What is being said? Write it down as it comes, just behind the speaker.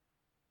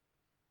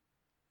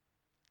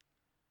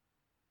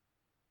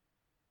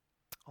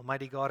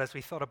Almighty God, as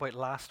we thought about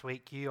last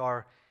week, you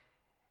are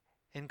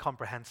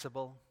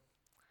incomprehensible.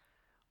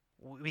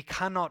 We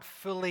cannot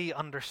fully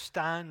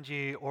understand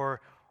you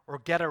or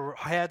get our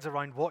heads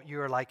around what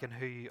you are like and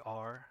who you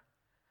are.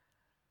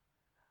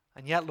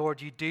 And yet,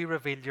 Lord, you do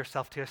reveal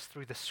yourself to us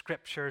through the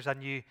scriptures,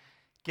 and you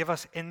give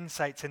us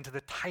insights into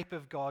the type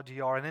of God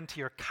you are and into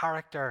your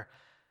character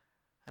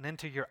and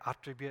into your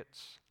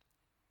attributes.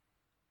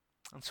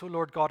 And so,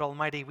 Lord God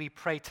Almighty, we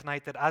pray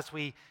tonight that as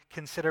we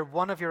consider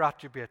one of your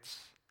attributes,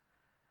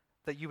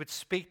 that you would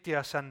speak to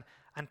us and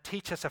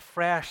teach us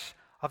afresh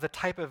of the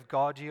type of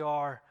God you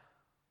are,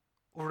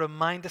 or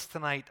remind us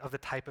tonight of the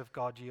type of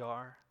God you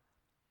are.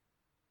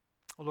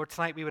 Oh Lord,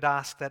 tonight we would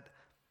ask that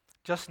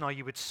just now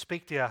you would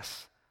speak to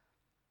us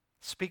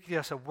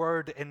a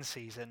word in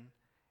season.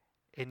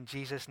 In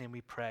Jesus' name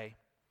we pray.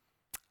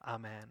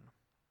 Amen.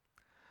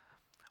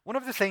 One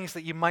of the things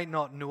that you might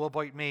not know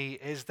about me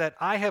is that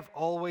I have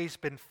always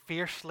been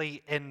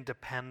fiercely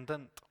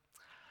independent.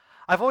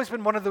 I've always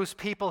been one of those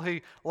people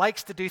who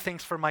likes to do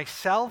things for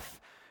myself,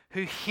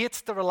 who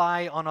hates to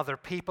rely on other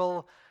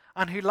people,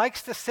 and who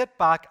likes to sit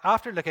back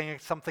after looking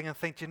at something and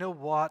think, you know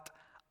what?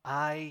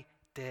 I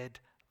did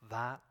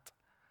that.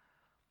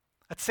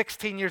 At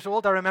 16 years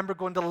old, I remember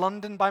going to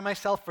London by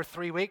myself for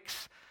 3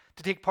 weeks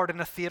to take part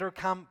in a theatre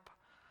camp.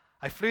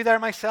 I flew there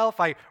myself,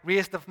 I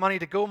raised the money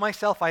to go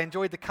myself, I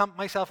enjoyed the camp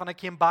myself, and I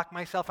came back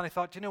myself, and I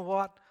thought, you know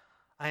what?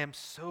 I am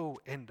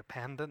so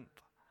independent.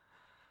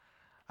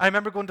 I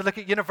remember going to look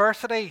at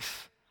universities.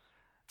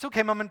 It's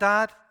okay, Mum and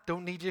Dad,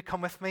 don't need you to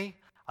come with me.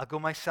 I'll go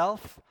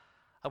myself.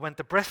 I went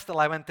to Bristol,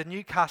 I went to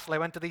Newcastle, I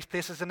went to these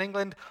places in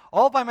England,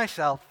 all by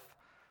myself.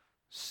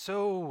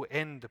 So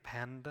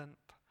independent.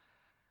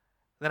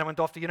 Then I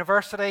went off to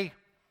university,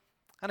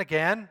 and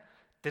again,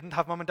 didn't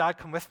have Mum and Dad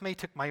come with me,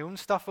 took my own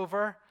stuff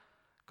over,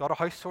 got a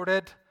house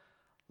sorted,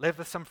 lived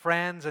with some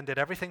friends, and did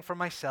everything for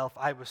myself.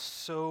 I was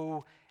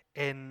so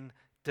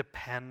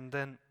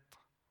independent.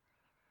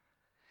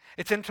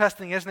 It's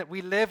interesting, isn't it?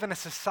 We live in a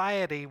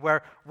society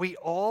where we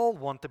all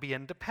want to be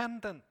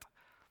independent,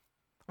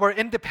 where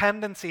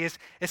independency is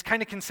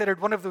kind of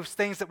considered one of those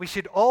things that we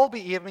should all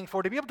be aiming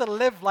for, to be able to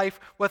live life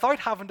without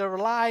having to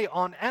rely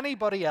on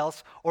anybody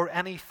else or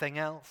anything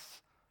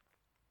else.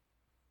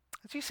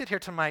 As you sit here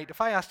tonight, if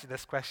I asked you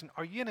this question,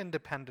 are you an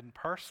independent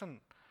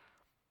person?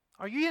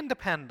 Are you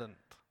independent?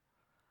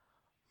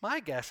 My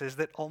guess is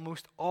that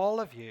almost all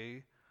of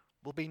you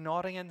will be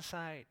nodding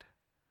inside.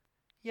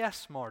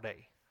 Yes,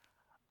 Marty,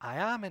 I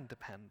am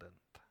independent.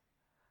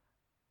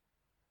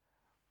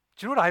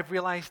 Do you know what I've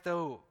realized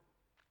though?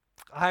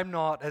 I'm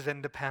not as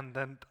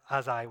independent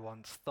as I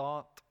once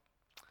thought.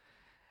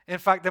 In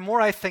fact, the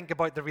more I think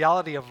about the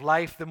reality of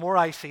life, the more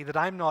I see that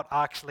I'm not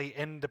actually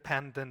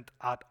independent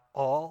at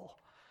all.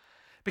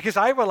 Because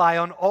I rely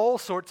on all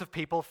sorts of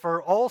people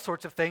for all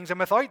sorts of things, and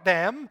without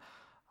them,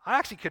 I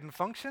actually couldn't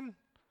function.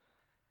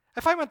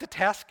 If I went to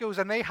Tesco's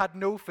and they had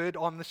no food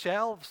on the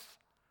shelves,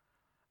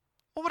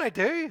 what would I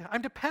do?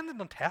 I'm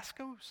dependent on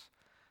Tesco's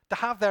to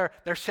have their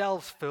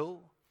shelves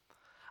full.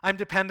 I'm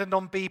dependent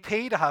on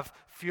BP to have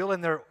fuel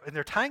in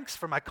their tanks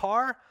for my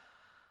car.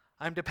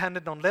 I'm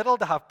dependent on Lidl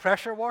to have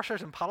pressure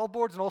washers and paddle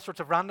boards and all sorts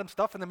of random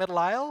stuff in the middle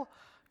aisle.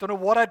 Don't know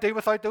what I'd do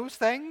without those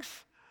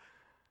things.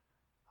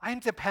 I'm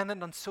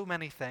dependent on so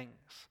many things.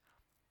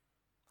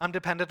 I'm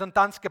dependent on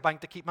Danske Bank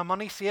to keep my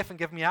money safe and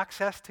give me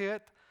access to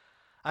it.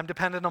 I'm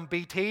dependent on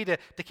BT to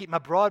keep my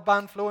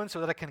broadband flowing so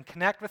that I can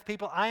connect with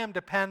people. I am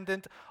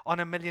dependent on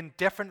a million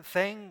different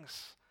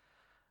things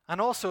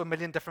and also a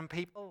million different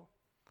people.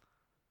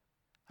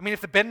 I mean, if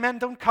the bin men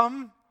don't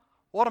come,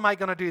 what am I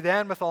going to do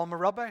then with all my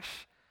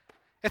rubbish?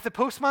 If the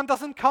postman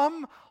doesn't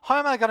come, how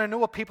am I going to know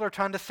what people are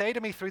trying to say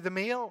to me through the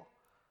mail?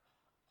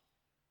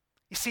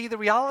 You see, the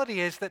reality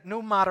is that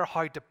no matter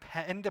how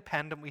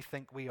independent we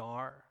think we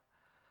are,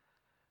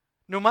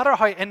 no matter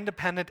how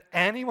independent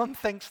anyone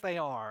thinks they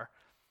are,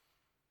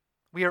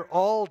 we are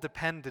all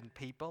dependent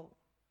people,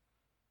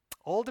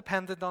 all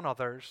dependent on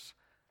others,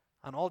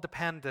 and all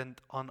dependent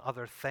on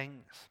other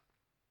things.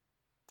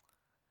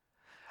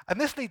 And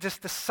this leads us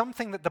to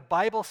something that the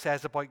Bible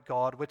says about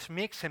God, which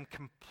makes him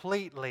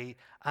completely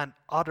and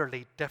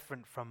utterly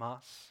different from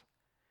us.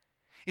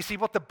 You see,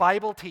 what the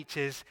Bible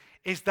teaches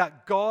is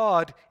that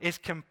God is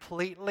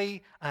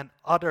completely and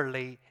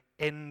utterly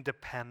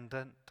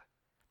independent.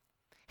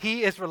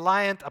 He is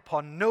reliant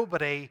upon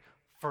nobody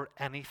for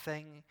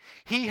anything.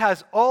 He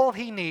has all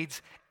he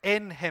needs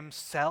in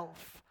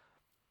himself.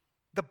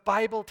 The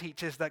Bible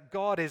teaches that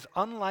God is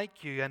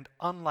unlike you and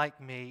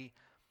unlike me,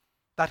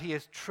 that he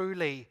is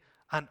truly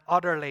and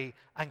utterly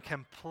and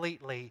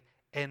completely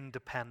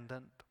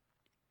independent.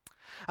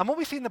 And what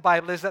we see in the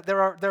Bible is that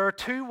there are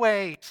two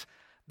ways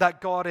that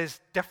God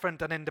is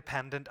different and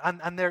independent,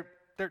 and they're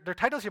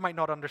titles you might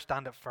not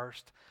understand at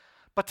first.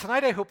 But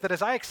tonight I hope that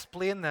as I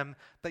explain them,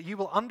 that you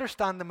will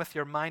understand them with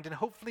your mind and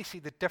hopefully see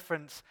the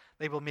difference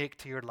they will make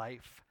to your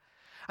life.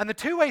 And the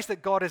two ways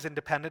that God is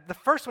independent, the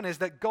first one is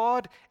that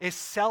God is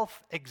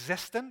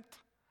self-existent.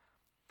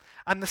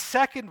 And the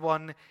second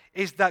one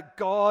is that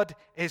God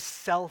is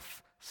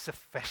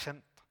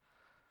self-sufficient.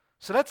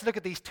 So let's look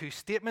at these two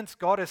statements.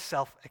 God is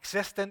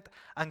self-existent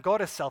and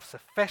God is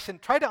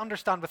self-sufficient. Try to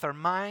understand with our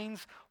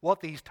minds what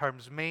these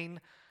terms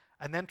mean,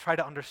 and then try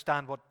to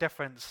understand what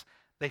difference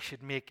they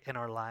should make in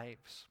our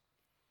lives.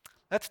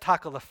 Let's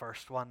tackle the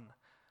first one.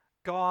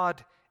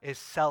 God is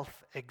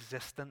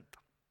self-existent.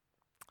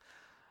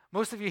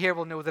 Most of you here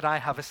will know that I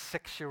have a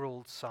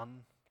 6-year-old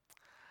son.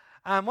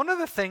 And one of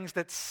the things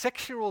that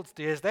 6-year-olds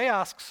do is they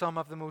ask some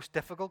of the most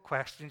difficult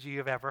questions you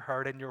have ever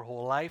heard in your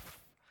whole life.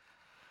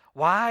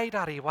 Why,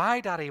 Daddy?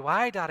 Why, Daddy?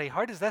 Why, Daddy?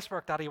 How does this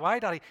work, Daddy? Why,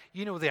 Daddy?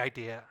 You know the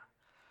idea.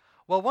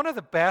 Well, one of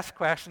the best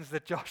questions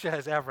that Joshua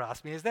has ever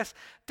asked me is this.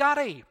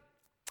 Daddy,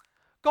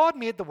 God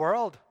made the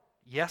world.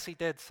 Yes, he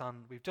did,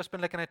 son. We've just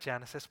been looking at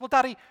Genesis. Well,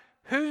 Daddy,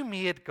 who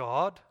made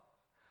God?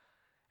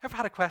 Ever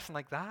had a question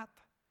like that?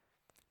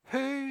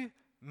 Who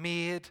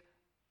made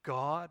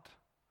God?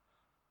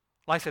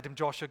 Well, I said to him,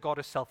 Joshua, God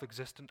is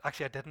self-existent.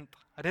 Actually,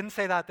 I didn't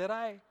say that, did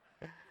I?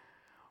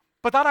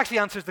 But that actually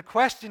answers the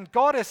question.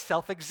 God is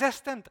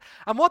self-existent.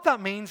 And what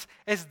that means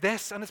is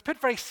this, and it's put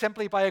very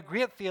simply by a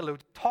great theologian,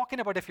 talking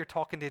about if you're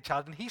talking to a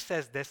child, and he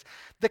says this,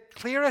 the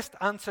clearest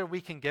answer we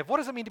can give, what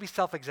does it mean to be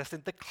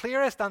self-existent? The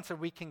clearest answer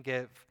we can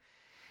give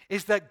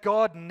is that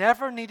God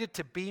never needed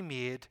to be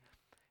made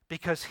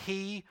because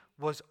he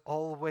was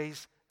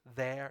always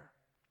there.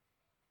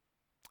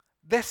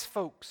 This,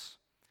 folks,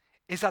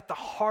 is at the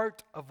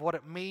heart of what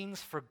it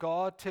means for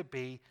God to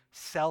be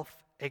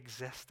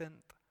self-existent.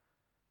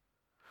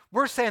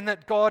 We're saying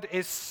that God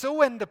is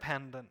so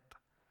independent,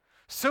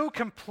 so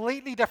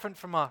completely different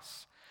from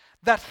us,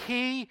 that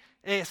he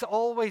has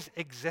always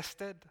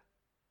existed.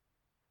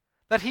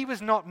 That he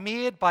was not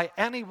made by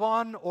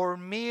anyone or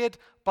made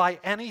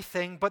by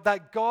anything, but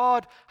that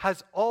God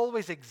has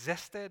always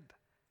existed.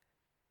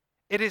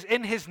 It is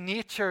in his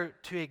nature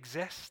to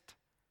exist.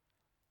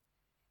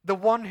 The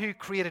one who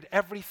created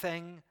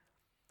everything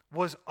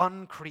was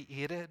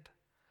uncreated.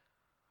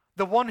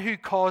 The one who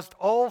caused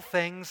all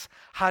things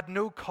had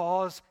no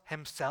cause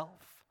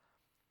himself.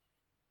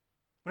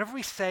 Whenever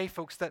we say,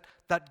 folks,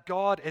 that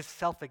God is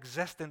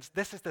self-existent,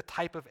 this is the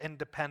type of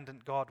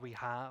independent God we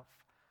have.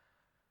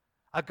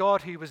 A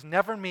God who was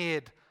never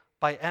made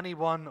by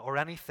anyone or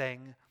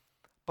anything,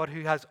 but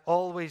who has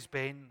always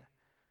been.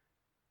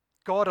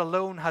 God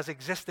alone has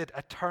existed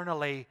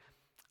eternally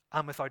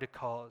and without a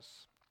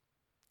cause.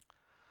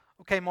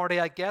 Okay, Marty,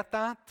 I get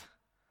that.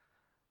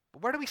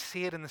 But where do we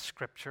see it in the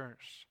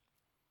Scriptures?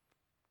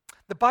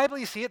 The Bible,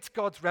 you see, it's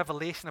God's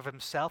revelation of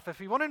himself. If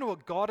we want to know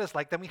what God is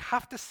like, then we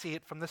have to see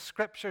it from the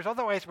Scriptures.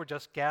 Otherwise, we're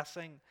just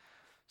guessing.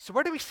 So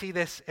where do we see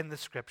this in the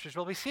Scriptures?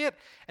 Well, we see it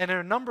in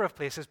a number of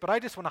places, but I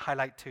just want to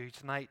highlight two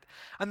tonight.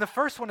 And the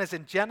first one is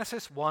in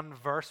Genesis 1,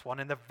 verse 1,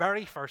 in the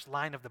very first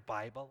line of the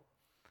Bible.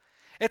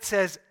 It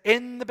says,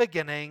 in the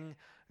beginning,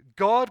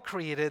 God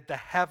created the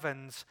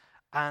heavens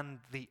and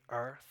the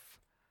earth.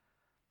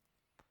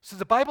 So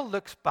the Bible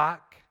looks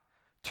back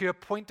to a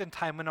point in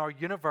time when our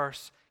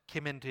universe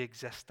came into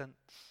existence.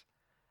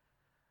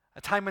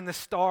 A time when the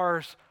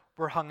stars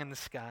were hung in the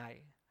sky.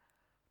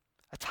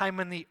 A time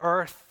when the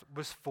earth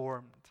was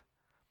formed.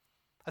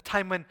 A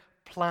time when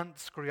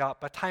plants grew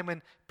up. A time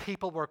when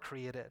people were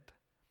created.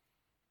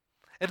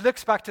 It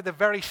looks back to the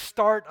very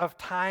start of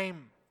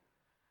time.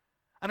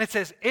 And it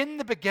says, in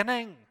the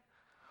beginning,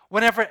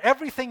 whenever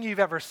everything you've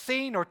ever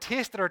seen or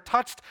tasted or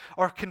touched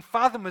or can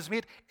fathom was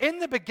made, in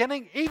the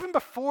beginning, even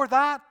before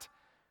that,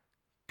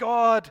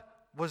 God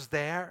was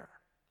there.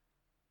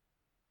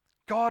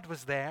 God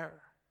was there.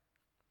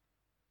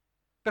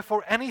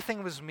 Before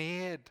anything was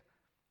made,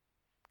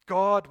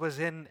 God was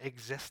in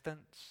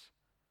existence.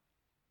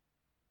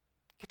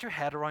 Get your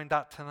head around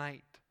that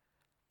tonight.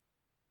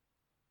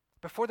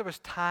 Before there was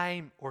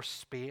time or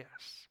space,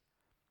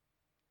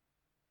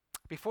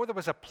 before there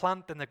was a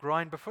plant in the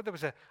ground, before there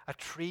was a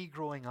tree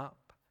growing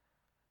up,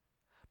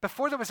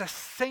 before there was a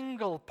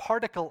single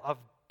particle of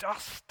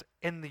dust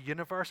in the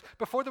universe,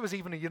 before there was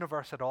even a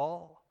universe at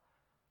all,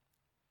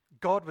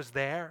 God was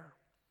there,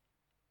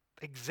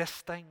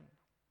 existing.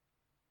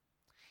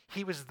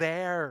 He was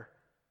there.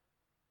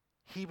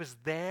 He was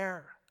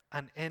there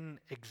and in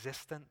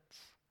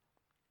existence.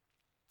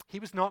 He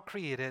was not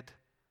created,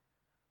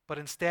 but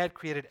instead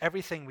created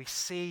everything we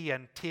see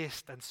and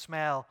taste and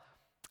smell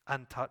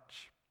and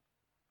touch.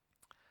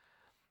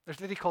 There's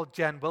a lady called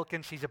Jen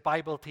Wilkins. She's a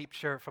Bible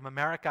teacher from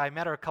America. I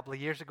met her a couple of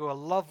years ago, a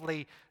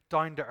lovely,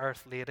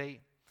 down-to-earth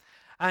lady.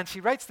 And she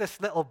writes this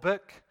little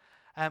book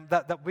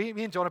that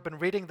me and John have been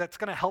reading that's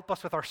going to help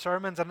us with our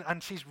sermons,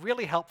 and she's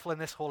really helpful in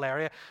this whole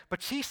area.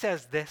 But she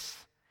says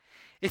this,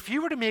 if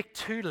you were to make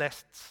two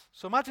lists,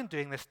 so imagine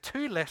doing this,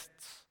 two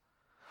lists,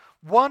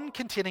 one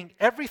containing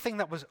everything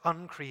that was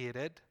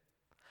uncreated,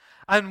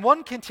 and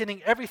one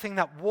containing everything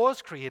that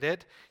was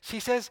created,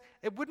 she says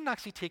it wouldn't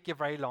actually take you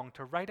very long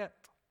to write it.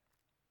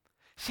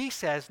 She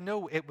says,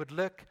 no, it would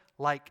look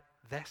like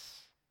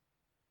this.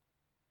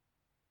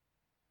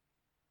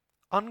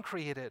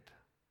 Uncreated,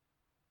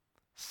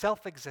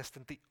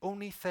 self-existent, the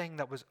only thing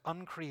that was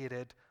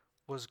uncreated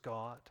was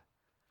God.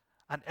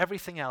 And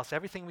everything else,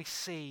 everything we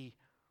see,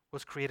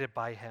 was created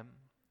by him.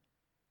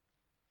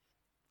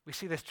 We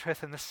see this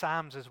truth in the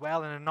Psalms as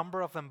well, in a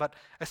number of them, but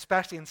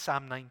especially in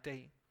Psalm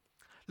 90.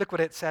 Look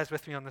what it says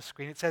with me on the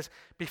screen. It says,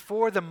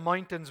 "Before the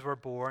mountains were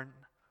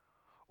born,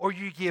 or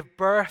you gave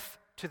birth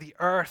to the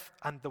earth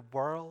and the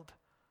world,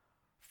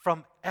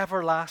 from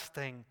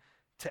everlasting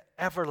to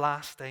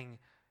everlasting,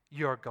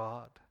 your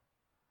God."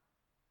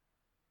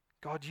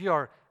 God, you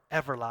are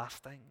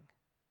everlasting.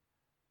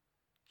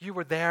 You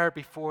were there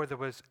before there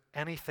was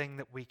anything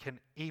that we can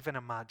even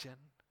imagine.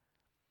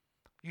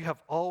 You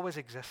have always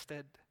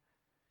existed.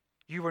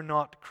 You were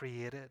not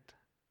created.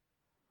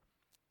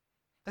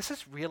 This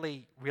is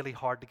really, really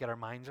hard to get our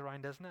minds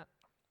around, isn't it?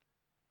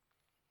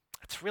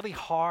 It's really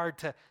hard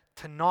to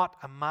not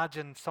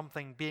imagine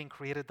something being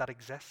created that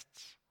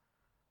exists.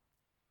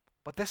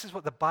 But this is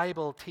what the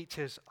Bible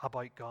teaches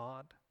about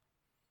God.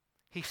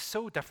 He's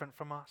so different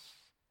from us.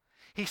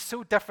 He's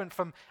so different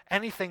from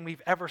anything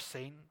we've ever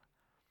seen.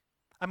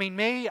 I mean,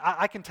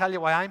 I can tell you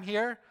why I'm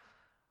here.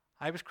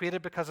 I was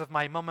created because of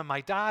my mum and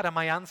my dad and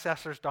my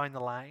ancestors down the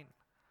line.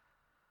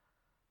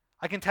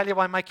 I can tell you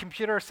why my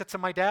computer sits on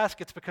my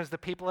desk. It's because the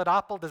people at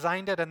Apple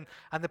designed it and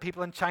the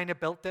people in China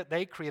built it.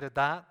 They created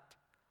that.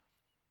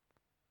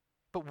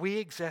 But we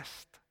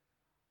exist.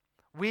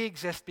 We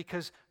exist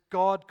because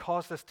God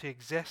caused us to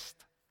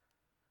exist.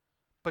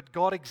 But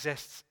God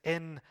exists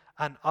in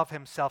and of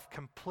himself,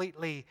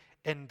 completely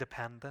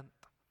independent.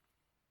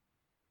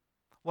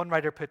 One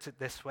writer puts it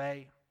this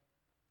way: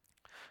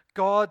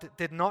 God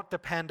did not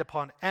depend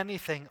upon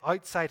anything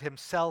outside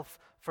himself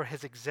for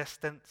his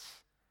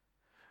existence,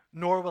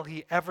 nor will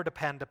he ever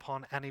depend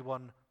upon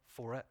anyone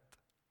for it.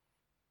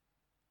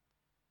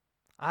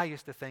 I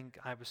used to think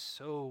I was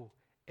so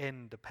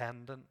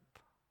independent.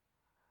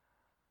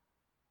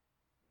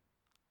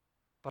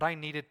 But I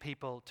needed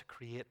people to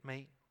create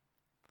me.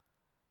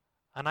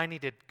 And I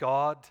needed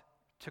God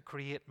to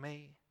create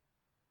me.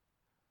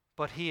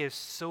 But he is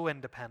so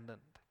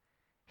independent.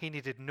 He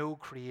needed no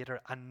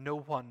creator and no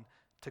one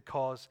to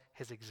cause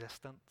his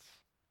existence.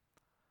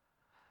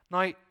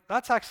 Now,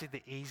 that's actually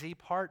the easy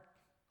part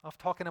of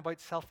talking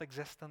about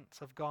self-existence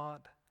of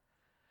God.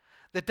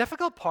 The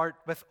difficult part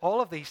with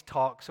all of these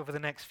talks over the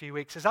next few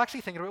weeks is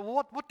actually thinking about,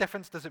 well, what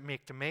difference does it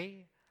make to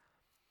me?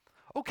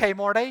 Okay,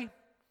 Marty,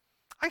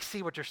 I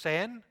see what you're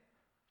saying.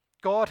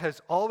 God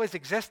has always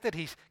existed.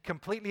 He's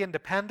completely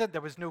independent.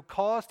 There was no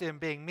cause to him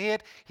being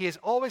made. He has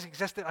always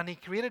existed and he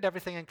created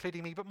everything,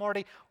 including me. But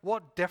Marty,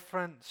 what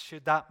difference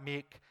should that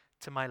make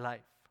to my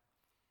life?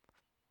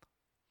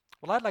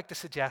 Well, I'd like to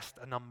suggest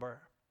a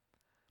number.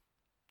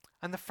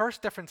 And the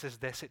first difference is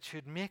this: it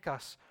should make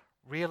us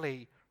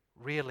really,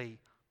 really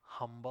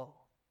humble.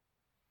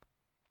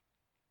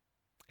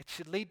 It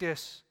should lead to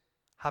us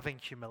having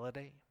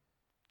humility.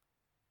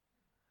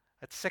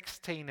 At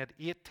 16, at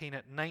 18,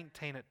 at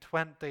 19, at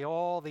 20,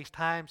 all these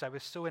times I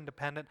was so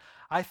independent,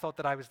 I thought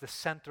that I was the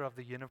center of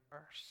the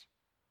universe.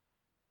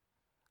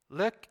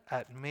 Look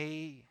at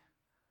me.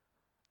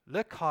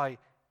 Look how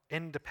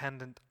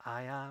independent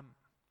I am.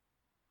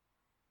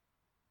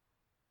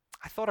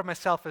 I thought of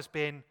myself as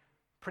being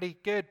pretty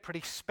good,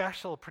 pretty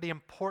special, pretty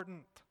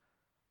important,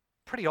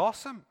 pretty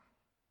awesome,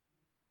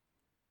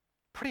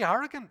 pretty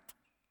arrogant.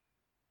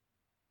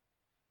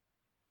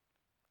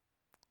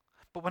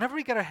 But whenever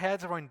we get our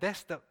heads around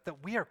this, that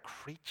we are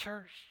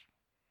creatures.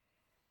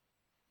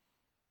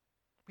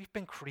 We've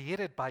been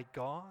created by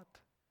God.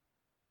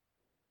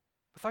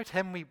 Without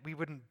him, we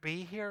wouldn't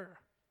be here.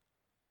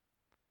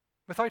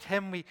 Without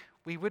him,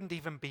 we wouldn't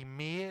even be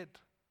made.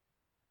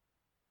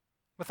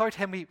 Without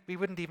him, we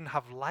wouldn't even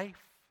have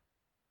life.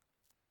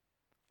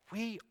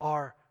 We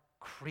are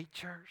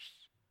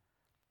creatures.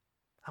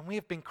 And we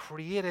have been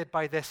created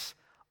by this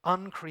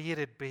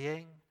uncreated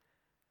being,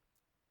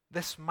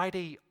 this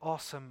mighty,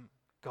 awesome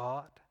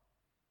God.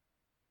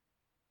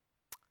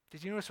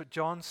 Did you notice what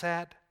John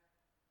said?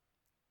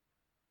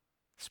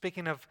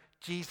 Speaking of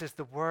Jesus,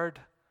 the Word,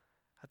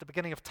 at the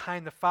beginning of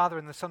time, the Father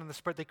and the Son and the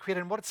Spirit, they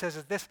created. And what it says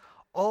is this: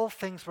 all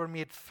things were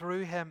made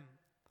through him.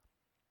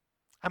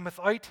 And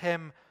without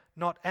him,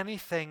 not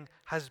anything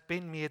has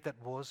been made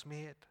that was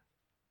made.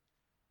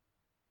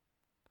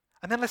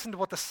 And then listen to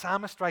what the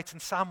psalmist writes in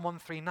Psalm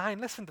 139.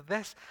 Listen to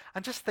this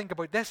and just think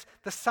about this.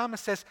 The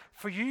psalmist says,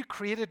 "For you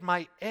created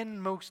my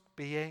inmost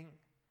being.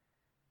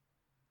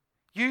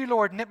 You,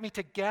 Lord, knit me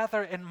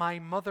together in my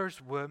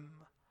mother's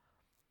womb.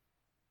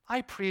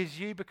 I praise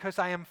you because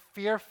I am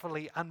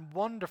fearfully and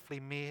wonderfully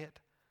made.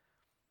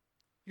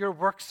 Your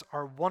works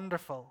are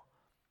wonderful.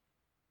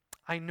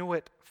 I know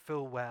it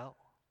full well."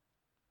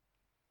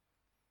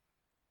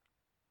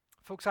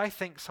 Folks, I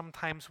think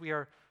sometimes we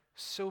are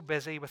so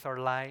busy with our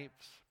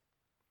lives,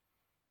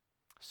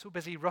 so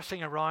busy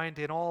rushing around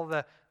in all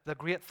the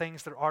great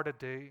things there are to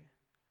do,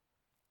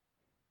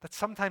 that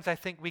sometimes I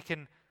think we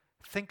can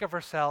think of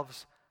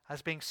ourselves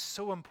as being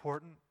so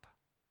important,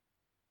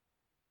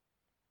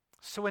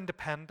 so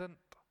independent.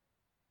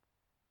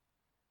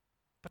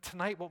 But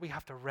tonight what we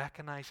have to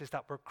recognize is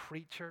that we're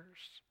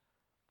creatures.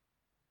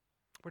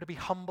 We're to be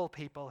humble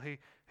people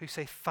who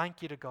say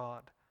thank you to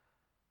God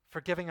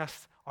for giving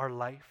us our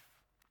life.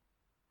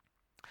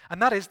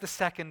 And that is the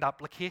second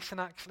application,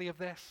 actually, of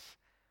this.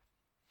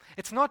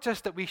 It's not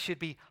just that we should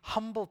be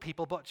humble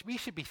people, but we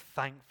should be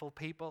thankful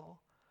people.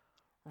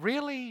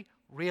 Really,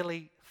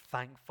 really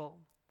thankful.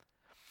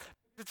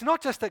 It's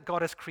not just that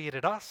God has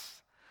created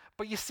us,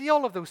 but you see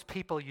all of those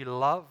people you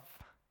love,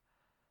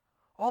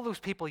 all those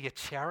people you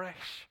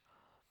cherish,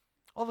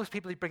 all those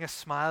people who bring a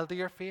smile to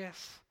your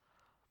face,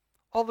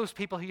 all those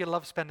people who you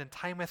love spending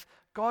time with,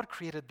 God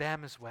created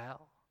them as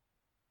well.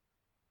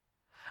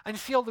 And you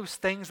see all those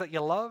things that you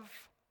love,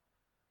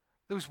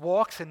 those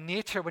walks in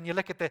nature, when you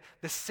look at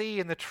the sea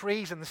and the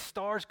trees and the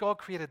stars, God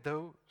created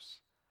those.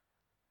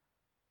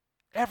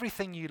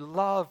 Everything you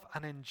love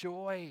and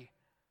enjoy,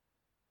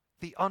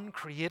 the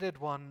uncreated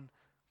one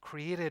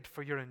created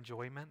for your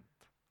enjoyment.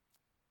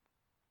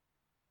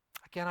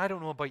 Again, I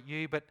don't know about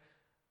you, but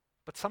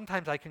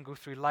sometimes I can go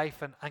through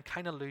life and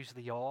kind of lose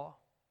the awe.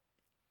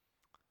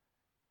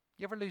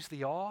 You ever lose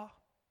the awe?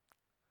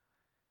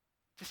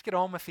 Just get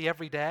on with the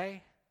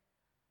everyday.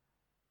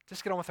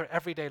 Just get on with our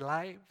everyday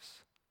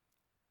lives.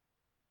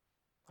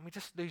 And we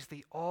just lose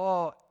the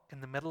awe in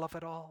the middle of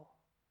it all.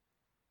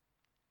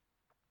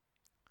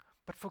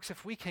 But folks,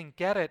 if we can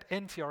get it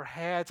into our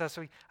heads as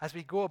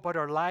we go about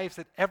our lives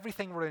that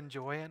everything we're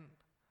enjoying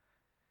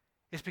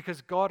is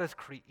because God has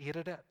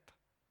created it,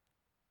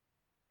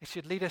 it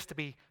should lead us to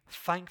be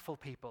thankful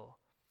people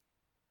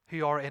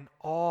who are in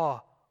awe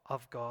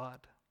of God.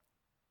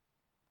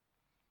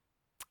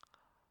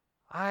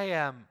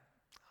 I'm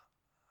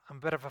a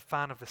bit of a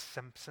fan of The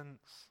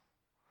Simpsons.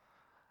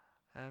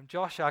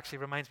 Josh actually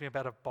reminds me a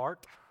bit of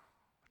Bart,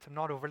 which I'm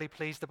not overly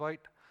pleased about.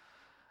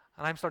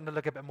 And I'm starting to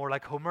look a bit more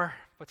like Homer,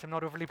 which I'm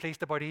not overly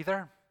pleased about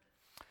either.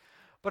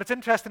 But it's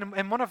interesting,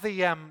 in one of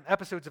the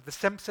episodes of The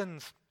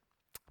Simpsons,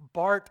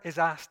 Bart is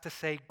asked to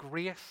say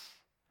grace.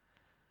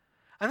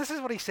 And this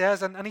is what he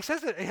says, and he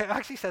says he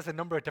actually says a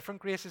number of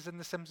different graces in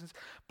The Simpsons,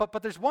 but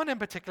there's one in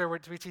particular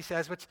which he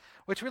says,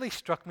 which really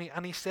struck me,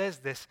 and he says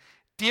this: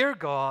 "Dear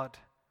God,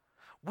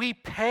 we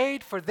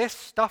paid for this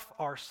stuff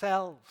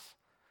ourselves,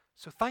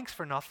 so thanks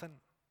for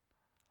nothing."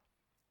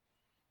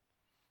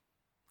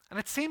 And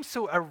it seems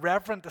so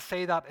irreverent to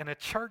say that in a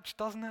church,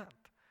 doesn't it?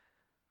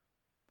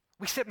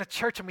 We sit in a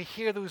church and we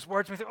hear those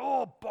words and we think,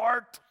 "Oh,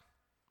 Bart,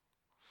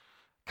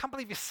 can't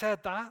believe you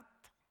said that."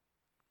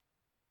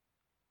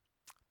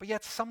 But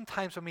yet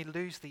sometimes when we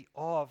lose the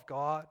awe of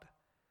God,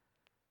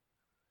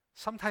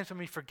 sometimes when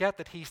we forget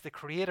that He's the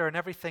Creator and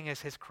everything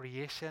is His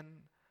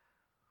creation,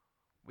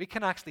 we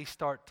can actually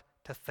start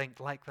to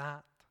think like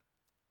that.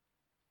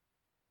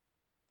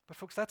 But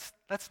folks,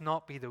 let's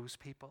not be those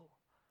people.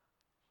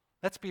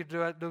 Let's be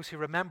those who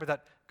remember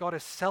that God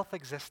is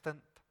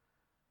self-existent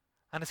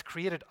and has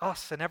created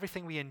us and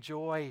everything we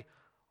enjoy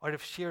out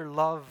of sheer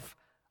love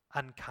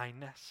and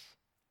kindness.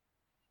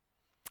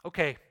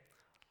 Okay,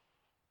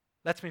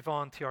 let's move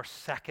on to our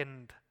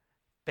second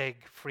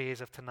big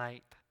phrase of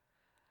tonight.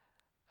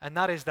 And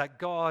that is that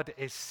God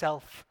is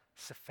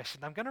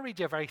self-sufficient. I'm going to read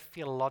you a very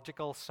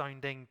theological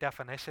sounding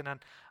definition, and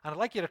I'd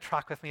like you to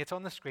track with me. It's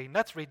on the screen.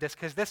 Let's read this,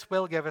 because this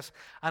will give us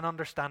an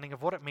understanding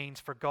of what it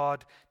means for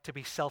God to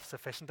be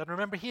self-sufficient. And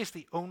remember, He is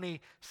the only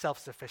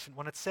self-sufficient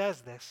one. It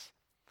says this: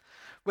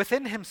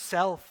 "Within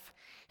Himself,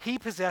 He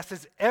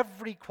possesses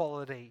every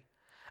quality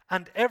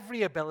and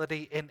every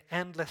ability in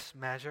endless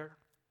measure.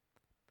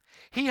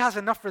 He has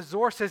enough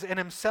resources in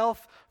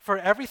Himself for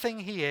everything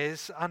He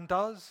is and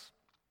does.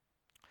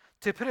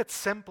 To put it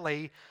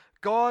simply,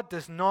 God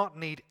does not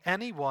need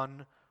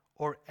anyone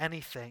or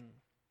anything.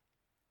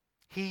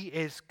 He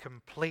is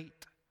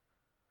complete.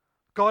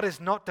 God is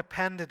not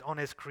dependent on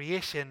His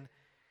creation.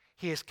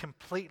 He is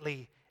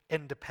completely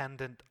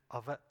independent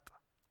of it." Do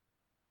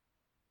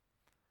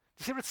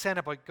you see what it's saying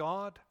about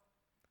God?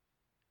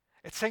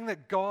 It's saying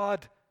that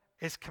God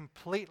is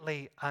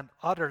completely and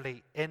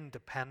utterly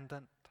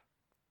independent.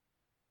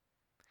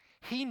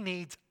 He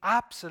needs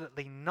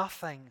absolutely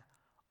nothing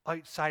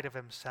outside of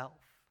Himself.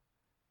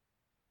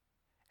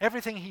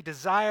 Everything He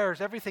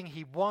desires, everything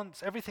He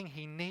wants, everything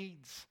He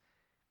needs,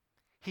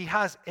 He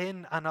has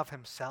in and of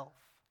Himself.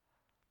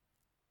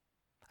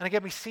 And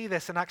again, we see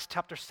this in Acts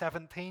chapter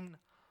 17.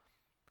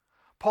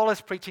 Paul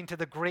is preaching to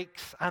the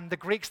Greeks, and the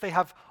Greeks, they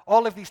have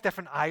all of these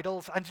different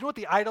idols. And do you know what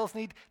the idols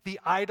need? The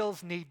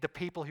idols need the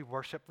people who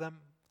worship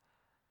them.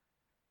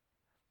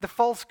 The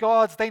false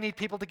gods, they need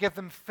people to give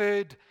them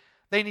food.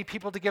 They need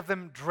people to give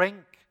them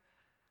drink.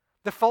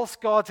 The false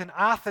gods in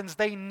Athens,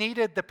 they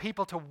needed the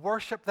people to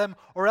worship them,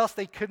 or else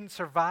they couldn't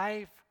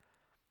survive.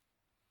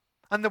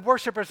 And the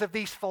worshippers of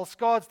these false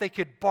gods, they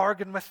could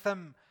bargain with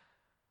them.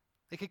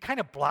 They could kind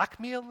of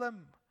blackmail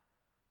them.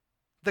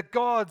 The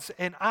gods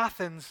in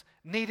Athens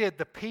needed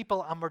the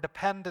people and were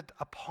dependent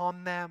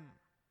upon them.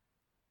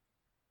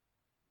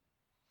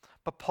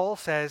 But Paul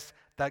says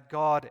that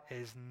God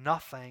is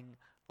nothing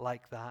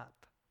like that.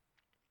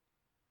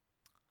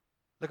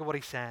 Look at what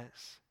he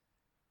says.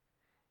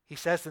 He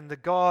says, "And the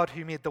God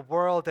who made the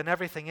world and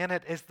everything in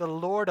it is the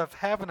Lord of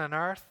heaven and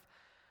earth,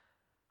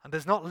 and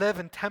does not live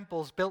in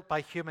temples built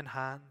by human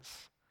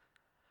hands.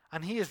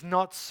 And He is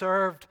not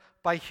served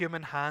by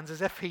human hands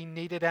as if He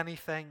needed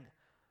anything.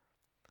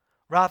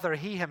 Rather,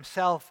 He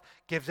Himself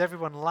gives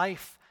everyone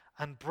life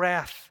and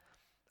breath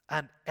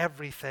and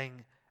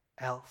everything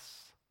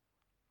else.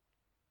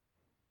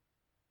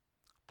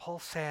 Paul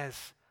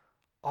says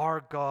our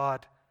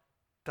God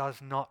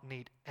does not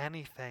need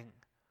anything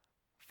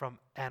from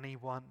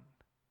anyone.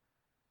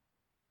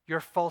 Your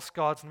false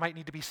gods might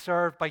need to be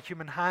served by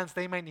human hands.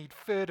 They might need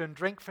food and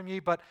drink from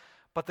you, but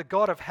the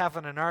God of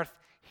heaven and earth,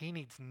 he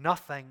needs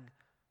nothing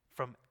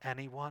from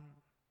anyone.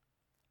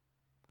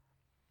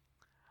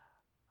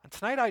 And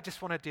tonight I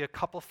just want to do a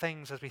couple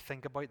things as we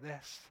think about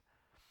this.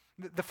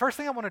 The first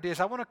thing I want to do is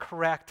I want to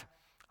correct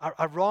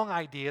a wrong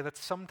idea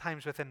that's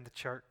sometimes within the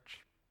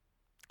church.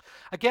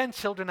 Again,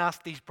 children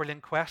ask these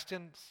brilliant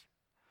questions.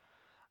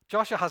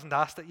 Joshua hasn't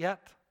asked it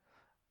yet.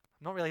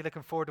 I'm not really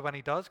looking forward to when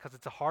he does because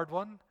it's a hard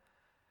one.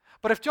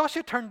 But if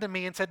Joshua turned to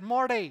me and said,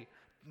 Marty,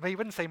 well, he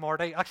wouldn't say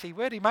Marty, actually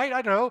would, he might,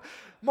 I don't know.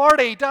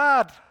 Marty,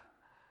 Dad,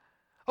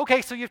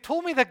 okay, so you've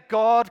told me that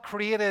God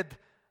created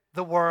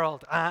the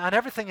world and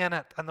everything in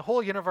it and the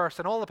whole universe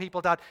and all the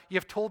people, Dad.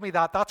 You've told me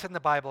that. That's in the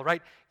Bible,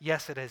 right?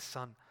 Yes, it is,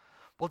 son.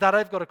 Well, Dad,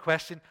 I've got a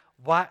question.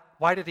 Why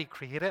did he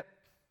create it?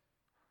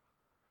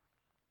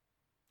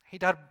 Hey,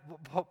 Dad,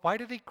 why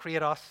did he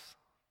create us?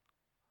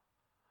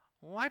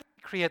 Why did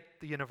he create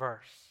the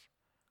universe?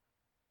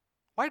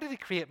 Why did he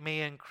create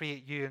me and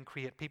create you and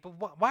create people?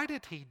 Why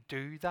did he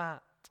do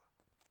that?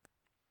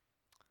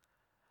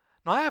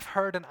 Now, I have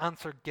heard an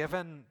answer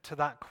given to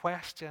that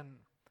question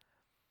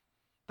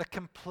that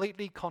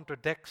completely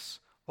contradicts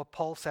what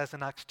Paul says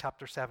in Acts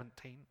chapter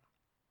 17.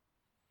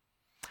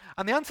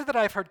 And the answer that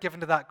I've heard given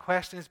to that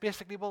question is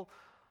basically, well,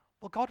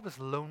 God was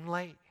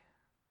lonely.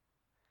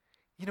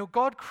 You know,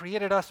 God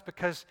created us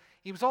because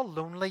he was all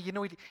lonely. You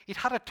know, he'd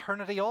had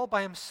eternity all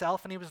by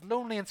himself and he was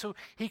lonely. And so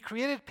he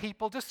created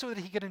people just so that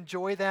he could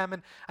enjoy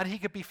them and he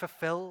could be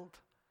fulfilled.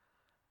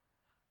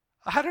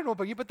 I don't know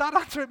about you, but that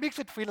answer, it makes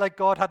it feel like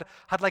God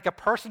had like a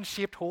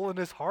person-shaped hole in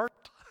his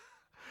heart.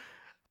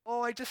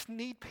 Oh, I just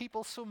need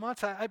people so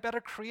much. I better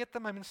create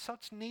them. I'm in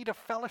such need of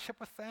fellowship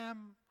with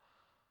them.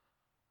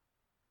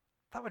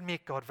 That would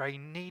make God very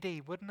needy,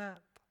 wouldn't it?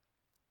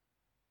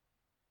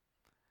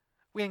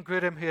 Wayne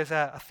Grudem, who is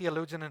a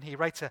theologian, and he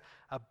writes a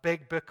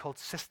big book called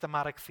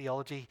Systematic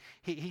Theology,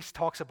 he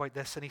talks about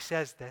this and he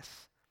says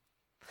this.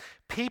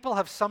 People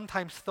have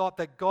sometimes thought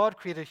that God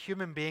created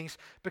human beings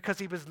because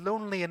he was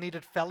lonely and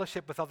needed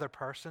fellowship with other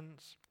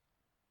persons.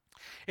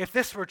 If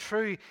this were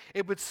true,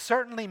 it would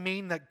certainly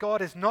mean that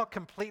God is not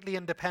completely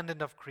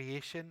independent of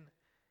creation.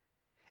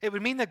 It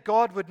would mean that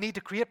God would need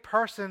to create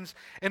persons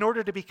in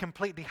order to be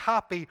completely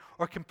happy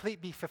or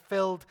completely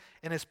fulfilled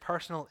in his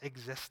personal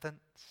existence.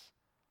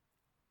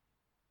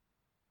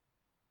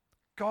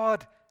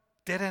 God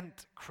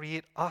didn't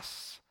create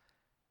us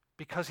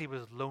because he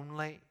was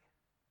lonely.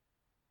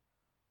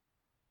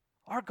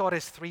 Our God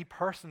is three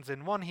persons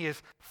in one. He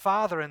is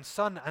Father and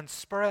Son and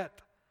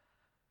Spirit.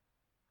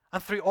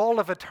 And through all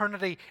of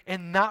eternity,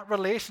 in that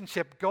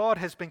relationship, God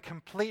has been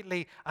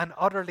completely and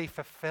utterly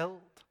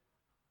fulfilled.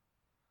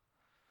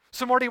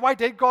 So, Marty, why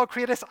did God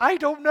create us? I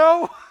don't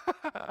know.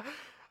 I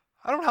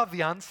don't have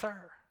the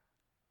answer.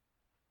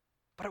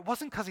 But it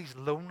wasn't because he's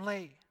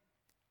lonely.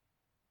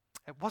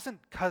 It wasn't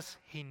because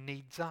he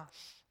needs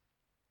us.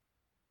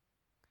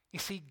 You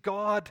see,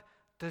 God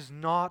does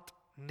not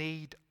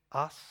need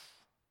us.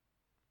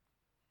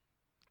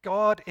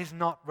 God is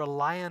not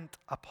reliant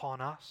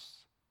upon us.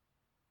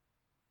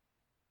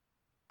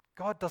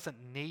 God doesn't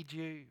need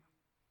you.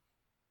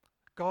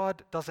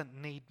 God doesn't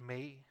need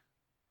me.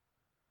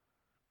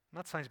 And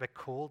that sounds a bit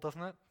cold,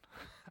 doesn't it?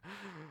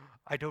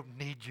 I don't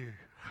need you.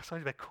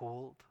 Sounds a bit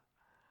cold.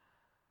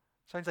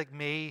 Sounds like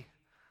me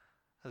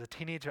as a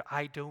teenager.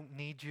 I don't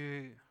need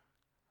you.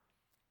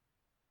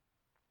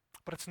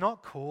 But it's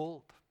not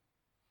cold.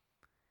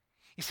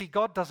 You see,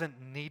 God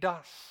doesn't need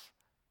us,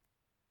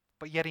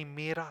 but yet he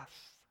made us.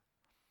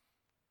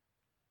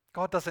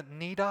 God doesn't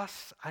need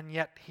us, and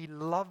yet he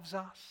loves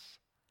us.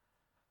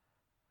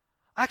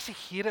 I actually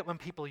hate it when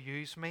people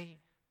use me.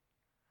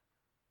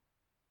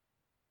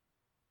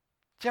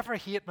 Do you ever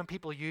hate when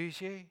people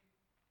use you?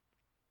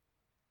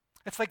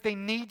 It's like they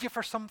need you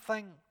for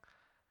something.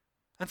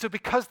 And so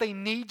because they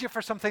need you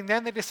for something,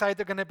 then they decide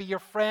they're going to be your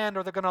friend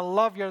or they're going to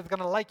love you or they're going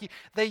to like you.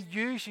 They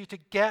use you to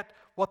get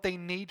what they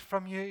need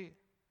from you.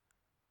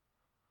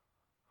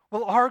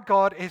 Well, our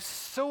God is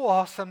so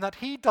awesome that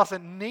he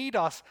doesn't need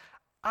us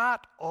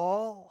at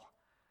all.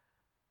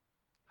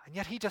 And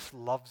yet he just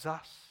loves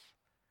us.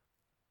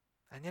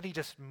 And yet he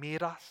just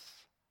made us.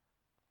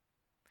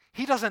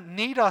 He doesn't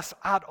need us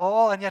at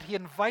all, and yet he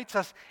invites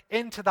us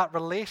into that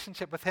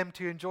relationship with him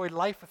to enjoy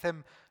life with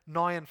him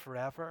now and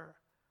forever.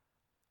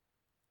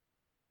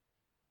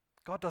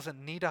 God doesn't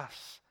need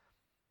us,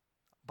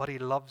 but he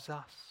loves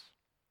us.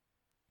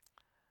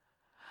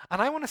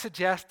 And I want to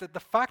suggest that the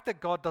fact that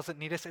God doesn't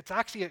need us, it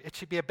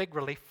should be a big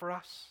relief for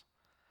us.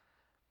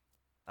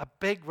 A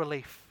big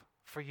relief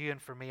for you and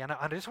for me. And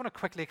I just want to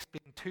quickly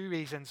explain two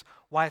reasons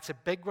why it's a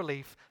big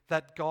relief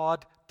that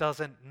God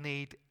doesn't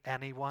need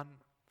anyone.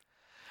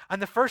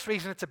 And the first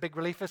reason it's a big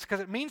relief is because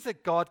it means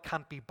that God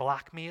can't be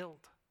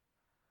blackmailed.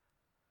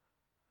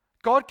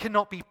 God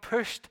cannot be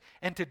pushed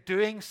into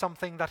doing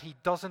something that he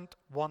doesn't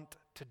want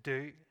to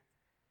do.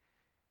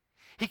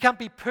 He can't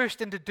be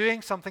pushed into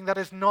doing something that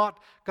is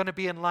not going to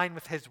be in line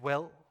with his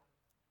will.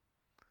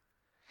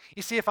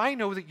 You see, if I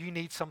know that you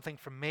need something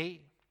from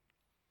me,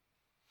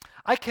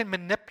 I can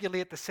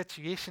manipulate the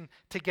situation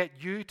to get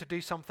you to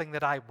do something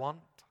that I want.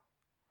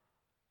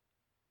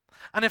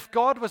 And if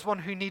God was one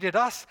who needed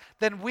us,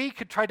 then we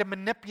could try to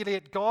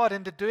manipulate God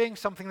into doing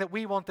something that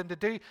we want him to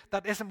do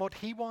that isn't what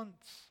he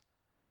wants.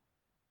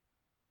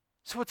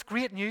 So it's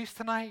great news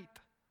tonight.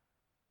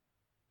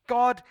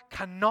 God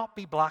cannot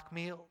be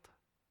blackmailed.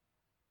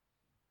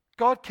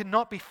 God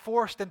cannot be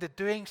forced into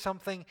doing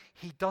something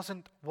he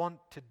doesn't want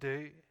to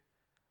do.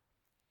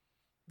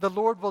 The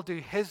Lord will do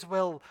his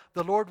will.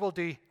 The Lord will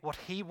do what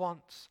he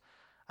wants.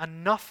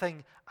 And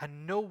nothing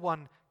and no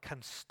one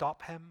can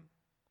stop him.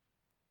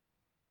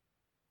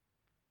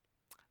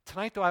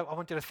 Tonight, though, I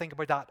want you to think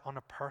about that on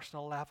a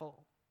personal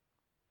level.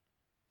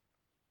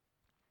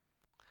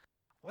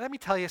 Well, let me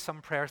tell you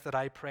some prayers that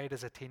I prayed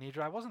as a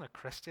teenager. I wasn't a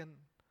Christian,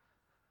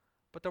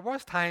 but there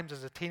was times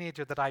as a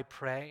teenager that I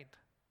prayed.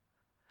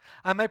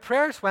 And my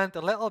prayers went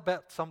a little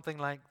bit something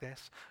like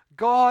this.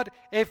 God,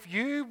 if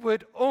you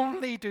would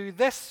only do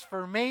this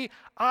for me,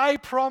 I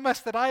promise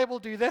that I will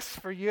do this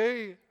for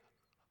you.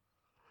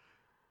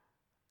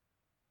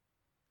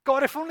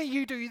 God, if only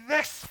you do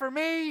this for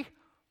me,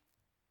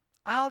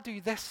 I'll do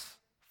this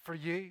for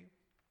you.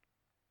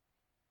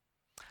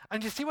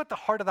 And you see what the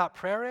heart of that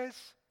prayer is?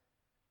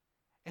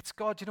 It's,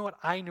 God, you know what?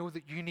 I know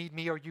that you need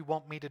me or you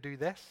want me to do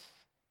this.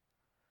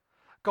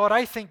 God,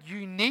 I think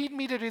you need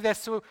me to do this,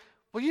 so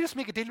will you just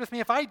make a deal with me?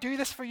 If I do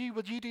this for you,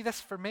 will you do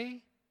this for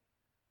me?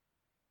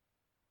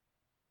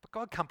 But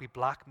God can't be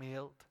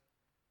blackmailed.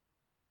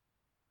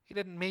 He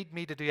didn't need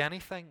me to do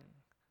anything.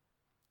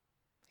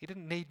 He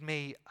didn't need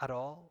me at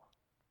all.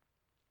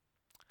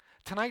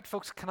 Tonight,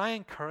 folks, can I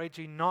encourage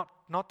you not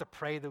to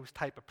pray those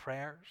type of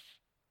prayers?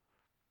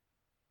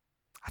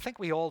 I think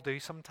we all do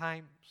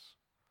sometimes.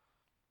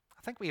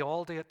 I think we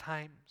all do at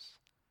times.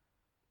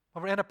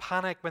 When we're in a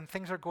panic, when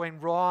things are going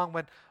wrong,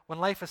 when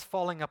life is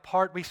falling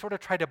apart, we sort of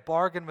try to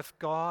bargain with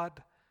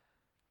God.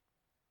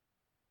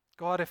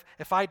 God,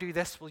 if I do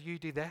this, will you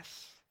do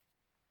this?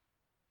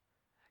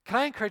 Can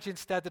I encourage you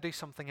instead to do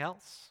something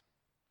else?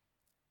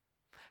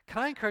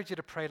 Can I encourage you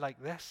to pray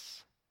like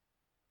this?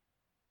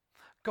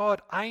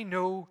 God, I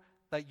know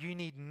that you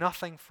need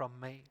nothing from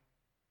me.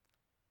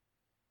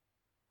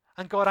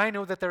 And God, I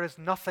know that there is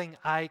nothing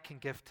I can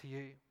give to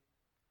you.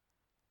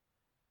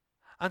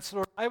 And so,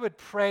 Lord, I would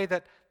pray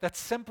that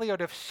simply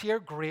out of sheer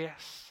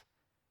grace,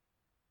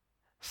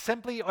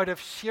 simply out of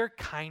sheer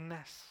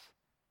kindness,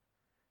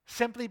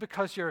 simply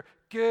because you're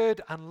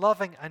good and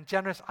loving and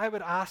generous, I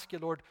would ask you,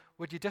 Lord,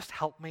 would you just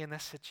help me in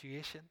this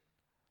situation?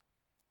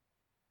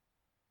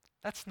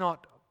 Let's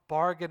not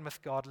bargain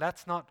with God.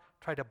 Let's not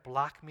try to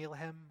blackmail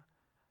him.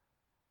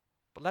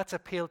 But let's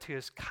appeal to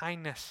his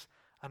kindness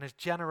and his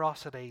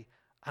generosity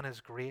and his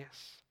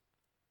grace.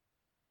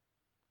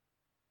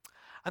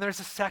 And there's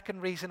a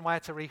second reason why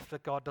it's a relief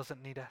that God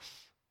doesn't need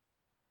us.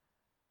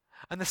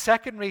 And the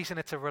second reason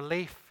it's a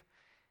relief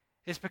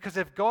is because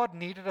if God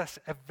needed us,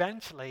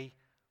 eventually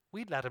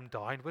we'd let him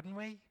down, wouldn't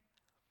we?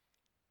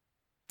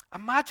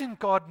 Imagine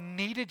God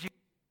needed you to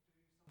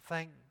do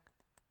something.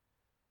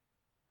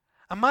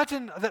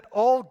 Imagine that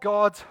all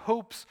God's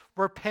hopes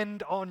were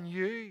pinned on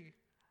you.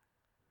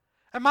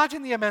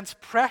 Imagine the immense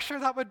pressure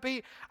that would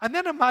be, and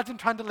then imagine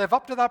trying to live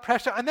up to that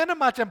pressure, and then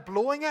imagine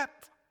blowing it.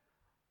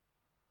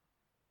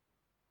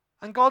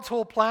 And God's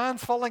whole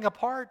plan's falling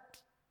apart.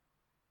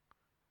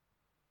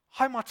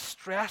 How much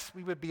stress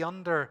we would be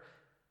under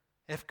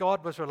if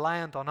God was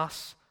reliant on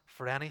us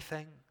for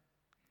anything.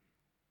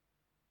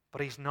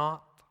 But he's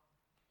not.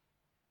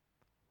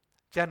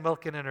 Jen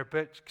Wilkin in her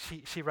book,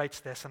 she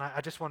writes this, and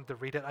I just wanted to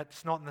read it.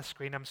 It's not on the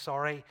screen, I'm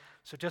sorry,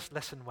 so just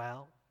listen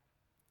well.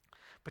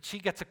 But she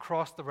gets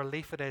across the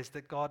relief it is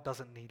that God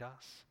doesn't need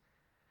us.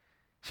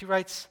 She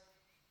writes,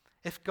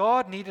 if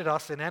God needed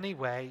us in any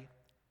way,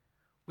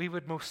 we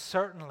would most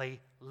certainly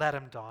let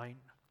him down.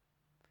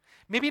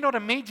 Maybe not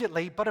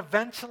immediately, but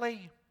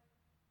eventually.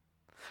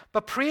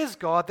 But praise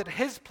God that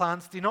his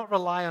plans do not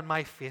rely on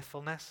my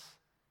faithfulness.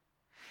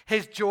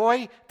 His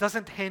joy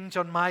doesn't hinge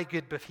on my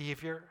good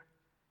behavior.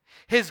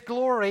 His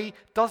glory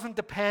doesn't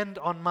depend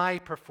on my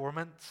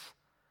performance.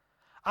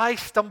 I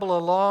stumble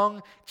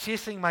along,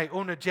 chasing my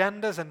own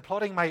agendas and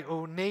plotting my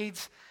own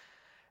needs,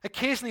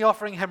 occasionally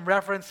offering him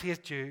reverence he is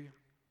due.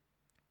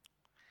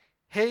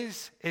 He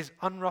is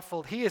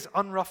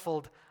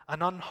unruffled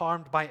and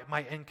unharmed by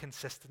my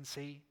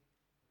inconsistency.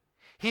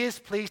 He is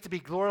pleased to be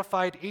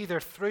glorified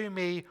either through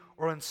me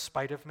or in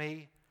spite of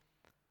me.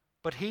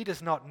 But he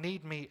does not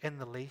need me in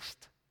the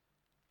least.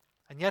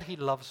 And yet he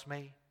loves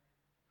me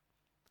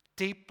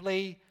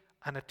deeply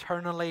and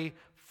eternally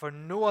for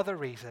no other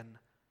reason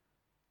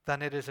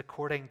than it is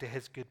according to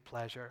his good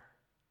pleasure.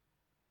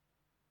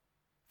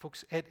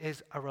 Folks, it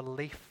is a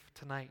relief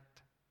tonight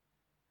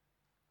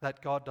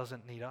that God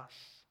doesn't need us.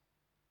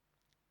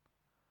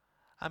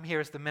 I'm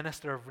here as the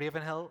minister of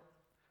Ravenhill.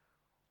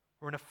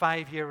 We're in a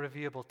 5-year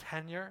reviewable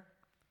tenure.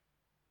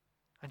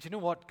 And you know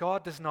what?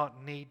 God does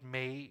not need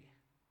me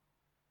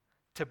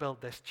to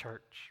build this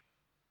church.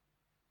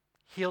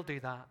 He'll do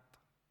that.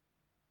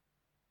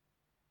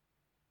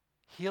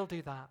 He'll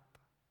do that.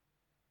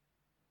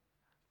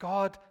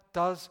 God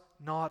does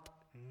not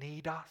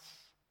need us.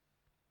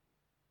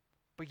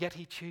 But yet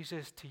he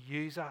chooses to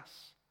use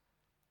us.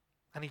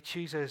 And he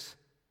chooses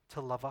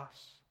to love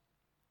us.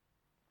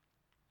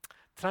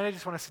 Tonight I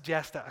just want to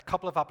suggest a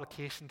couple of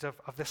applications of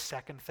this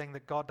second thing,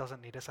 that God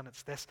doesn't need us, and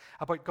it's this,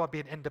 about God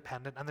being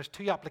independent. And there's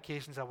 2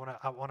 applications I want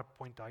to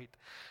point out.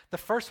 The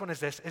first one is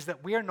this, is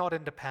that we are not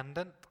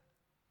independent,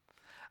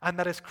 and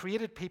that as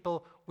created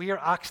people, we are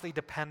actually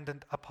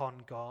dependent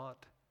upon God.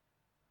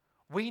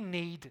 We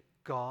need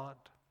God.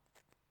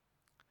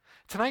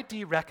 Tonight, do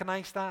you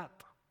recognize that?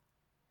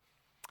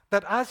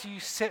 That as you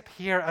sit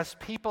here as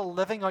people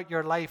living out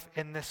your life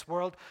in this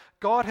world,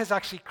 God has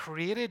actually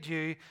created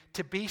you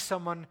to be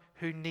someone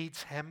who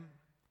needs him.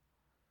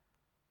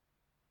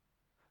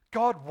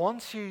 God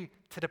wants you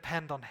to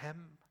depend on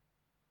him.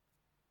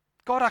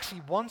 God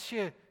actually wants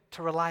you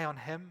to rely on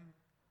him.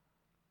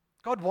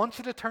 God wants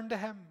you to turn to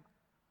him.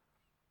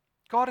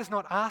 God is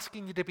not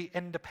asking you to be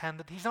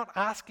independent. He's not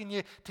asking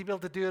you to be able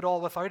to do it all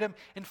without him.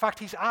 In fact,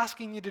 he's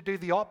asking you to do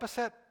the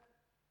opposite.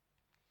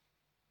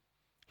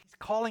 He's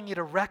calling you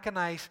to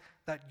recognize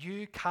that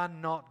you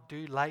cannot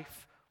do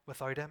life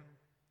without him.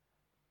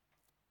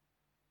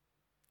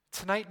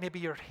 Tonight, maybe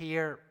you're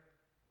here,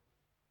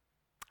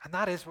 and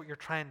that is what you're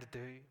trying to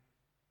do.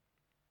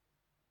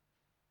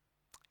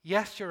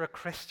 Yes, you're a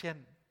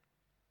Christian.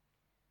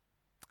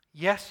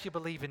 Yes, you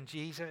believe in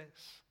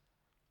Jesus.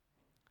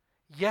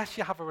 Yes,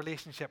 you have a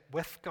relationship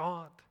with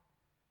God.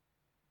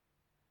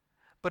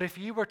 But if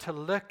you were to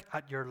look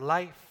at your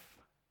life,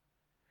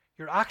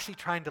 you're actually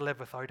trying to live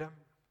without him.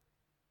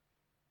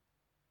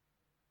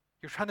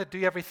 You're trying to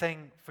do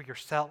everything for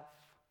yourself.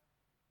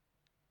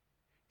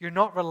 You're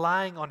not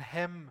relying on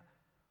him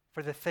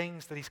for the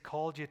things that he's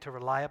called you to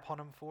rely upon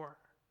him for.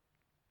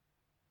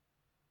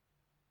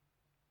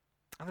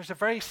 And there's a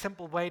very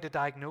simple way to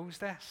diagnose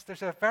this.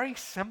 There's a very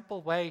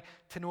simple way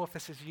to know if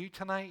this is you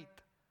tonight.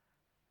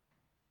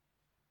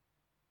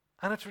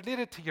 And it's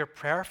related to your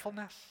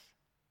prayerfulness.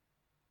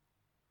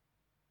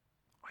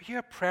 Are you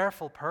a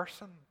prayerful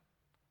person?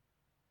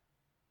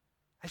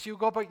 As you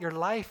go about your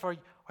life, are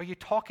you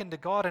talking to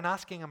God and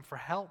asking him for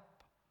help?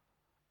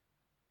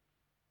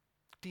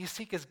 Do you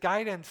seek his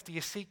guidance? Do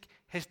you seek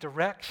his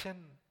direction?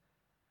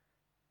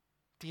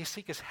 Do you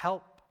seek his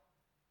help?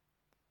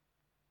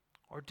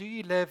 Or do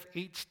you live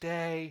each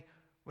day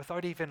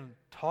without even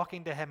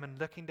talking to him and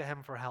looking to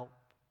him for help?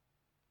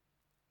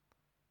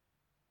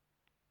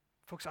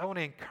 Folks, I want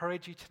to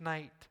encourage you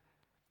tonight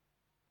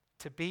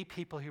to be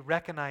people who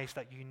recognize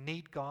that you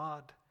need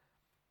God,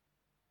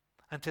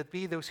 and to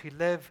be those who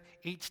live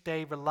each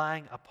day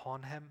relying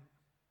upon him.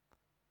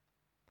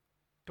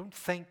 Don't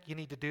think you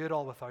need to do it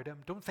all without him.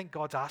 Don't think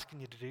God's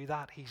asking you to do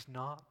that. He's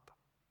not.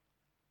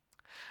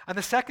 And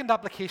the second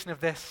application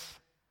of this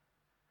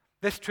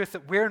truth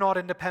that we're not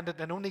independent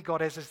and only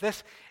God is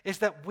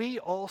that we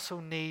also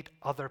need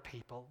other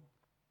people.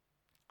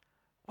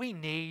 We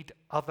need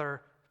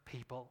other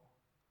people.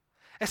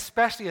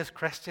 Especially as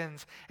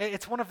Christians.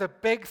 It's one of the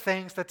big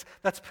things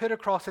that's put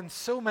across in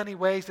so many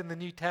ways in the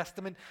New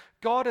Testament.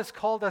 God has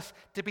called us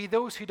to be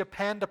those who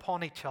depend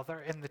upon each other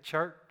in the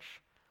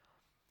church.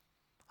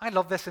 I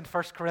love this in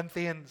 1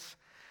 Corinthians.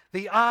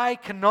 The eye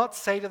cannot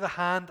say to the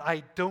hand,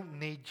 I don't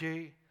need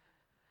you.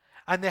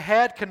 And the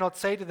head cannot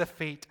say to the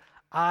feet,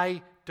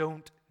 I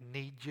don't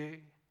need you.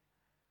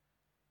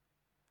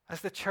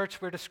 As the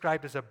church, we're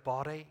described as a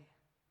body.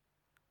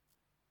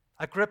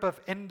 A group of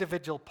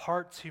individual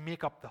parts who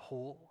make up the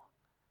whole.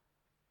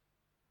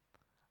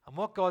 And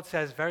what God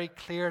says very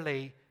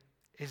clearly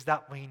is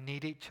that we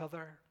need each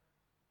other.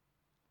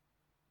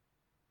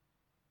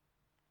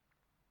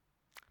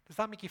 Does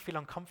that make you feel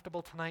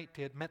uncomfortable tonight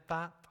to admit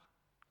that?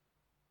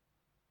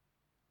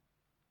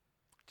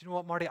 Do you know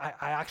what, Marty? I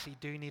actually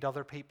do need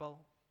other people.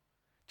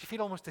 Do you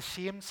feel almost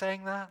ashamed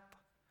saying that?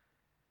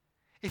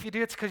 If you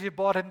do, it's because you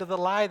bought into the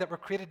lie that we're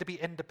created to be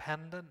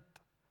independent.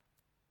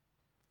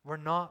 We're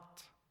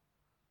not.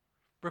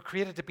 We're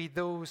created to be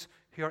those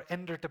who are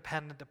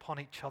interdependent upon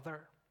each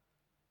other,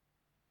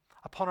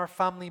 upon our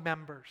family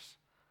members,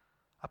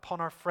 upon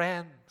our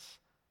friends,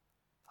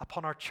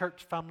 upon our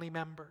church family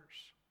members.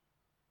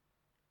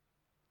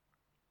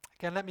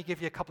 Again, let me give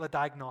you a couple of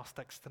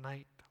diagnostics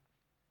tonight.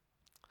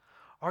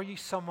 Are you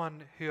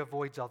someone who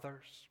avoids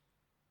others?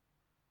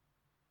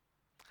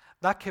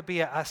 That could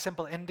be a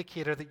simple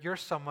indicator that you're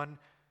someone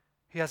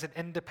who has an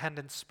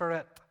independent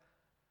spirit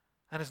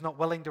and is not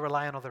willing to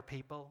rely on other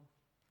people.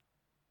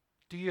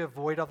 Do you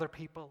avoid other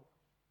people?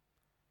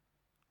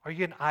 Are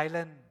you an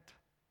island?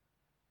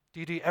 Do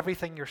you do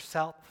everything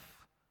yourself?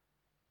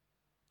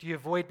 Do you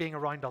avoid being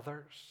around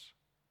others?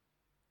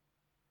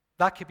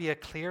 That could be a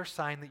clear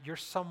sign that you're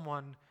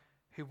someone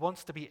who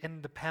wants to be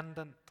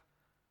independent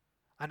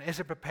and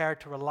isn't prepared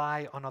to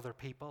rely on other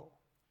people.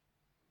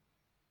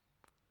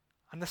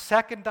 And the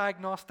second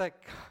diagnostic,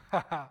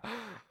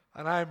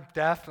 And I'm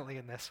definitely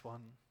in this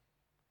one.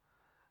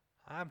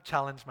 I'm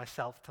challenged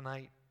myself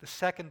tonight. The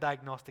second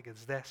diagnostic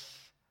is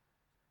this.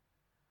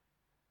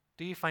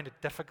 Do you find it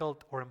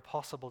difficult or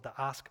impossible to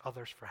ask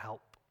others for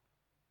help?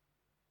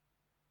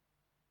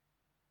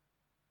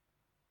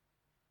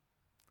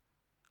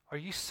 Are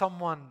you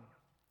someone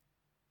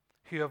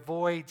who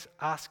avoids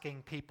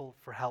asking people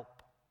for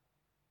help?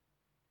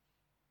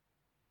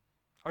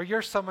 Or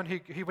you're someone who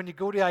when you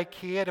go to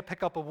IKEA to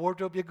pick up a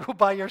wardrobe, you go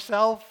by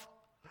yourself?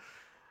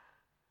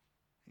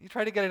 You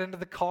try to get it into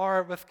the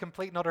car with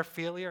complete and utter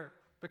failure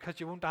because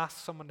you won't ask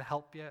someone to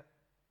help you.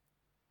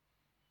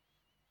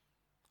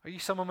 Are you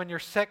someone when you're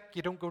sick,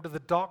 you don't go to the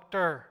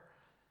doctor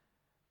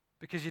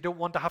because you don't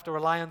want to have to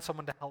rely on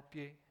someone to help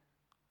you?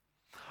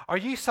 Are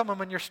you someone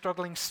when you're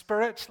struggling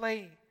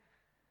spiritually,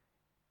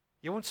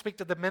 you won't speak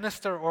to the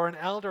minister or an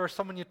elder or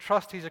someone you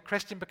trust who's a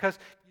Christian because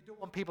you don't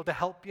want people to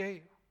help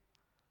you?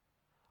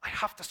 I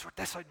have to sort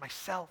this out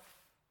myself.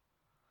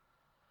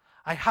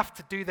 I have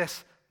to do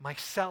this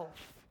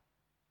myself.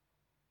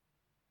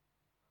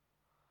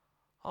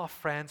 Oh,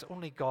 friends,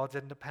 only God's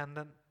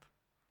independent.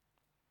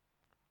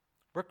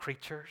 We're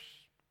creatures.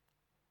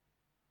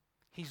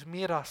 He's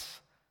made us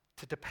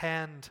to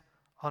depend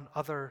on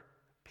other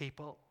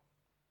people.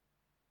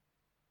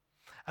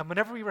 And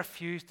whenever we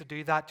refuse to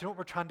do that, do you know what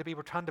we're trying to be?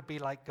 We're trying to be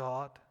like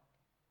God.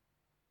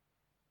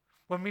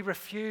 When we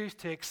refuse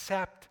to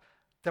accept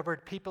that we're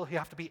people who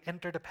have to be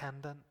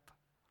interdependent,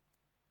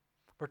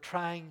 we're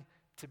trying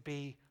to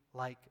be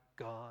like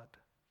God.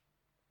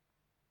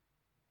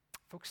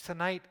 Folks,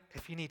 tonight,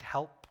 if you need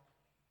help,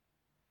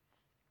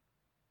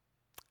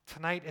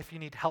 if you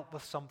need help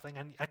with something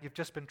and you've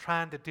just been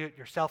trying to do it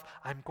yourself,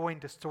 I'm going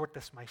to sort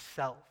this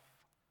myself.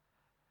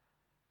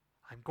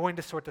 I'm going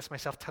to sort this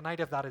myself. Tonight,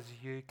 if that is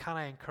you, can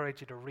I encourage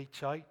you to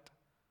reach out?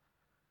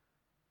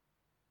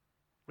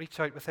 Reach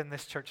out within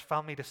this church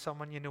family to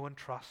someone you know and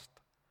trust.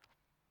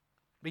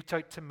 Reach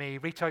out to me.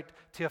 Reach out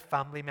to a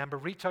family member.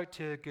 Reach out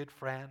to a good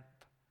friend.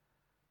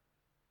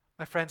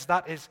 My friends,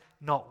 that is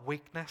not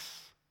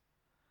weakness.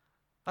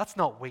 That's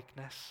not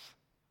weakness.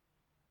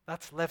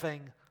 That's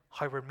living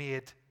how we're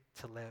made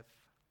to live.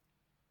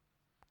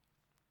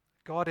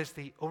 God is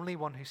the only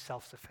one who's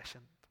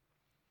self-sufficient.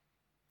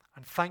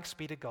 And thanks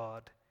be to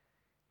God,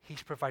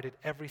 He's provided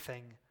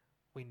everything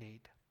we need.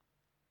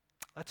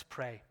 Let's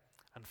pray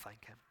and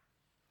thank Him.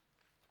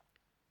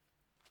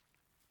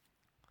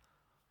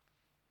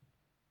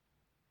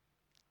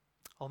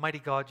 Almighty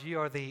God, You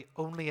are the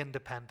only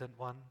independent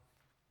one.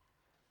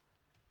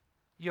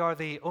 You are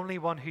the only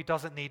one who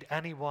doesn't need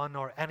anyone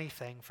or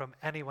anything from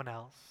anyone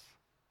else.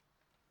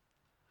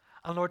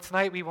 And Lord,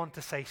 tonight we want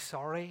to say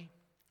sorry.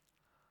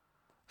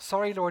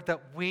 Sorry, Lord,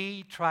 that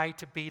we try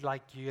to be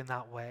like You in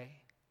that way.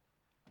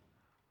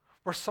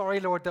 We're sorry,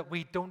 Lord, that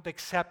we don't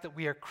accept that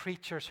we are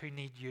creatures who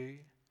need You.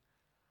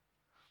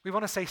 We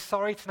want to say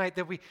sorry tonight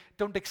that we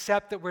don't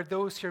accept that we're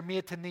those who are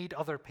made to need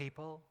other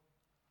people.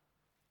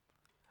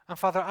 And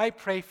Father, I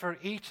pray for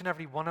each and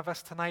every one of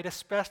us tonight,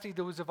 especially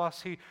those of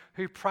us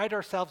who pride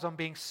ourselves on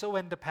being so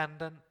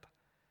independent,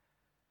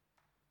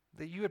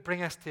 that You would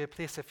bring us to a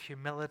place of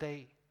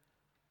humility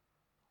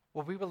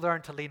where we will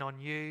learn to lean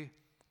on You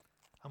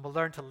and we'll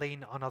learn to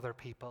lean on other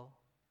people.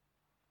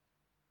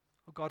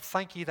 Oh God,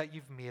 thank You that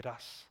You've made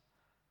us.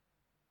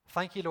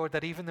 Thank You, Lord,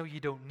 that even though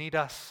You don't need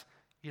us,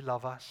 You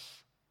love us.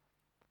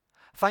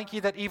 Thank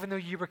You that even though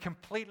You were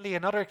completely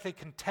and utterly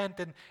content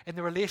in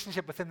the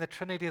relationship within the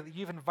Trinity that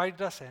You've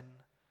invited us in,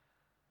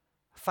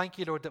 thank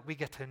You, Lord, that we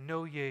get to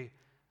know You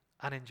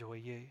and enjoy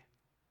You.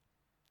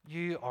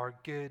 You are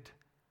good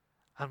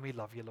and we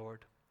love You,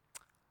 Lord.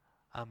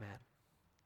 Amen.